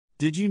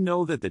Did you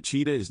know that the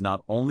cheetah is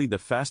not only the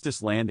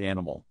fastest land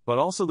animal, but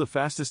also the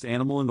fastest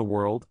animal in the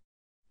world?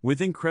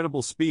 With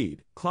incredible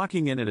speed,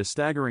 clocking in at a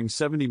staggering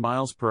 70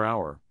 miles per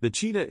hour, the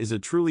cheetah is a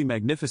truly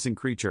magnificent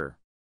creature.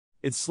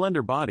 Its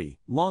slender body,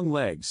 long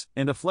legs,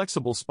 and a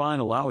flexible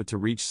spine allow it to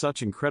reach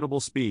such incredible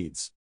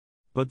speeds.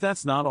 But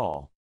that's not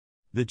all.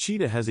 The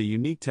cheetah has a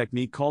unique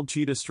technique called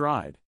cheetah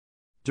stride.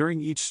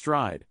 During each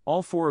stride,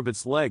 all four of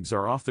its legs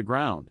are off the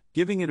ground,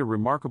 giving it a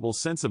remarkable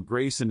sense of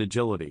grace and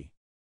agility.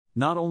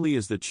 Not only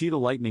is the cheetah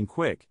lightning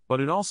quick, but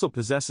it also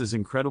possesses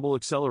incredible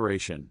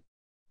acceleration.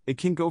 It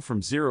can go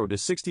from 0 to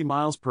 60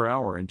 miles per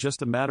hour in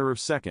just a matter of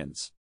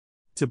seconds.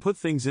 To put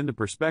things into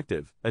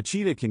perspective, a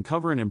cheetah can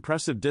cover an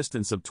impressive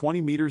distance of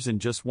 20 meters in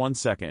just 1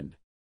 second.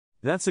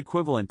 That's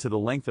equivalent to the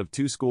length of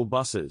 2 school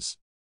buses.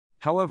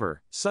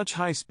 However, such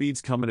high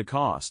speeds come at a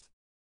cost.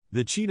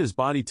 The cheetah's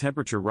body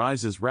temperature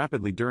rises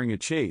rapidly during a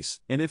chase,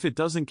 and if it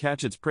doesn't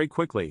catch its prey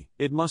quickly,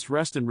 it must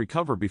rest and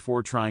recover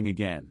before trying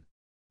again.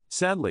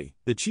 Sadly,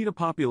 the cheetah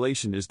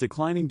population is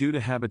declining due to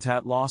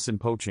habitat loss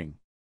and poaching.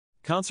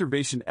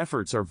 Conservation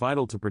efforts are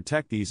vital to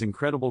protect these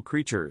incredible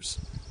creatures.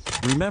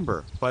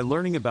 Remember, by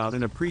learning about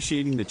and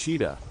appreciating the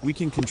cheetah, we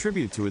can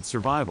contribute to its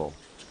survival.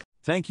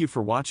 Thank you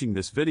for watching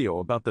this video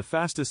about the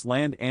fastest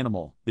land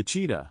animal, the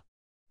cheetah.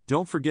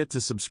 Don't forget to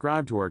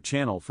subscribe to our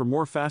channel for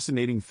more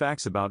fascinating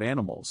facts about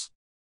animals.